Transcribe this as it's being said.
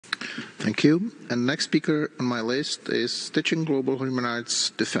Thank you. And next speaker on my list is Stichting Global Human Rights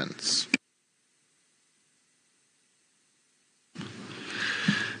Defense.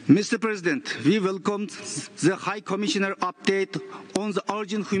 Mr. President, we welcome the High Commissioner update on the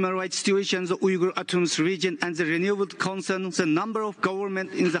urgent human rights situation in the Uyghur Autonomous Region and the renewed concern the number of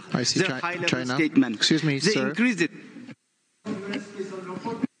government in the high-level statement. Excuse me, sir.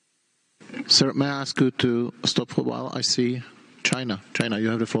 Sir, may I ask you to stop for a while? I see China. China, you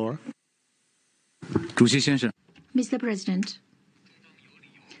have the floor. Mr. President,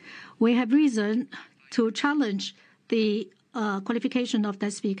 we have reason to challenge the qualification of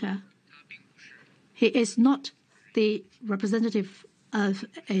that speaker. He is not the representative of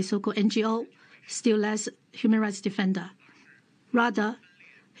a so-called NGO, still less human rights defender. Rather,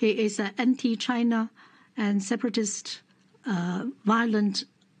 he is an anti-China and separatist violent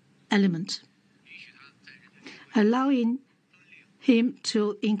element. Allowing him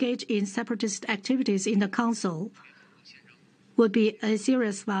to engage in separatist activities in the Council would be a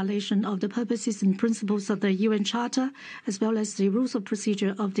serious violation of the purposes and principles of the UN Charter, as well as the rules of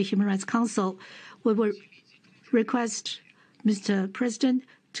procedure of the Human Rights Council. We will request Mr. President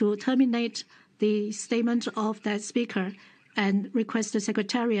to terminate the statement of that speaker and request the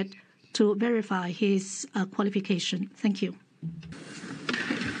Secretariat to verify his qualification. Thank you.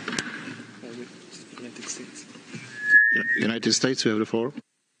 United States, you have the floor.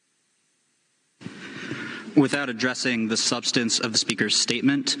 Without addressing the substance of the speaker's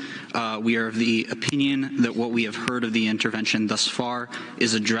statement, we are of the opinion that what we have heard of the intervention thus far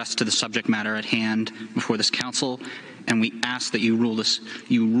is addressed to the subject matter at hand before this council, and we ask that you rule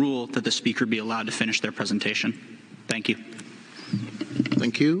that the speaker be allowed to finish their presentation. Thank you.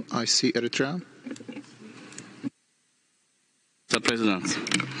 Thank you. I see Eritrea. Mr. President,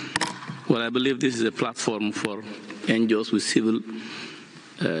 well, I believe this is a platform for NGOs with civil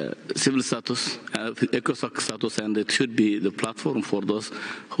status, ECOSOC status, and it should be the platform for those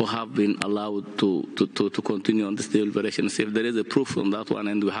who have been allowed to continue on this deliberations. If there is a proof on that one,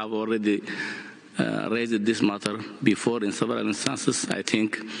 and we have already raised this matter before in several instances, I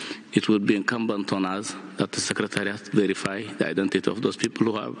think it would be incumbent on us that the Secretariat verify the identity of those people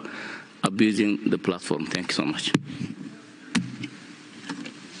who are abusing the platform. Thank you so much.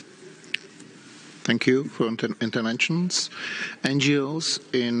 Thank you for interventions. NGOs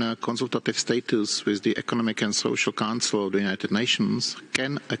in consultative status with the Economic and Social Council of the United Nations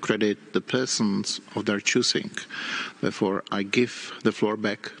can accredit the persons of their choosing. Therefore, I give the floor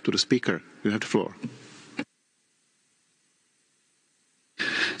back to the speaker. You have the floor.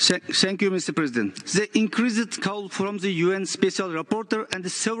 Thank you, Mr. President. The increased call from the UN Special Rapporteur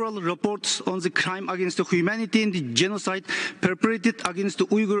and several reports on the crime against humanity and the genocide perpetrated against the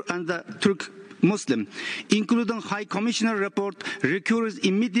Uyghur and the Turk Muslim, including High Commissioner report, requires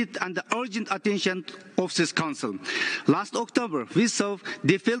immediate and urgent attention of this Council. Last October, we saw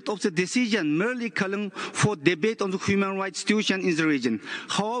the field of the decision merely calling for debate on the human rights situation in the region.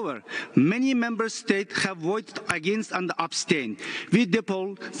 However, many member states have voted against and abstained. We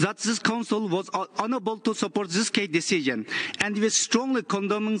deplore that this Council was unable to support this case decision, and we strongly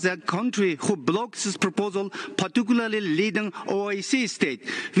condemn the country who blocked this proposal, particularly leading OIC state.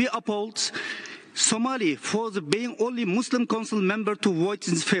 We oppose Somalia for being only Muslim Council member to vote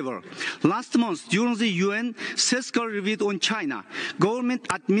in favor. Last month, during the UN CESCA review on China, government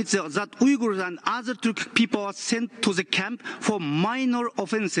admits that Uyghurs and other Turkic people are sent to the camp for minor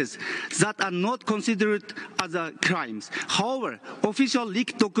offenses that are not considered as crimes. However, official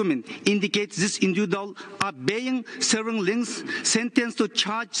leaked document indicates these individuals are being serving links sentenced to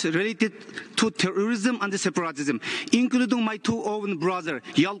charges related to terrorism and separatism, including my two own brothers,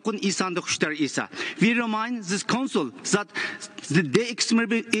 Dolkun Isa and Khushtar Isa. We remind this Council that the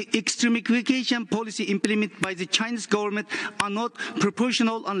de-extremification policy implemented by the Chinese government are not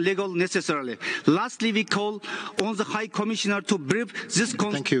proportional and legal necessarily. Lastly, we call on the High Commissioner to brief this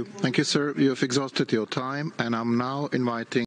Council. Thank you. Thank you, sir. You have exhausted your time, and I'm now inviting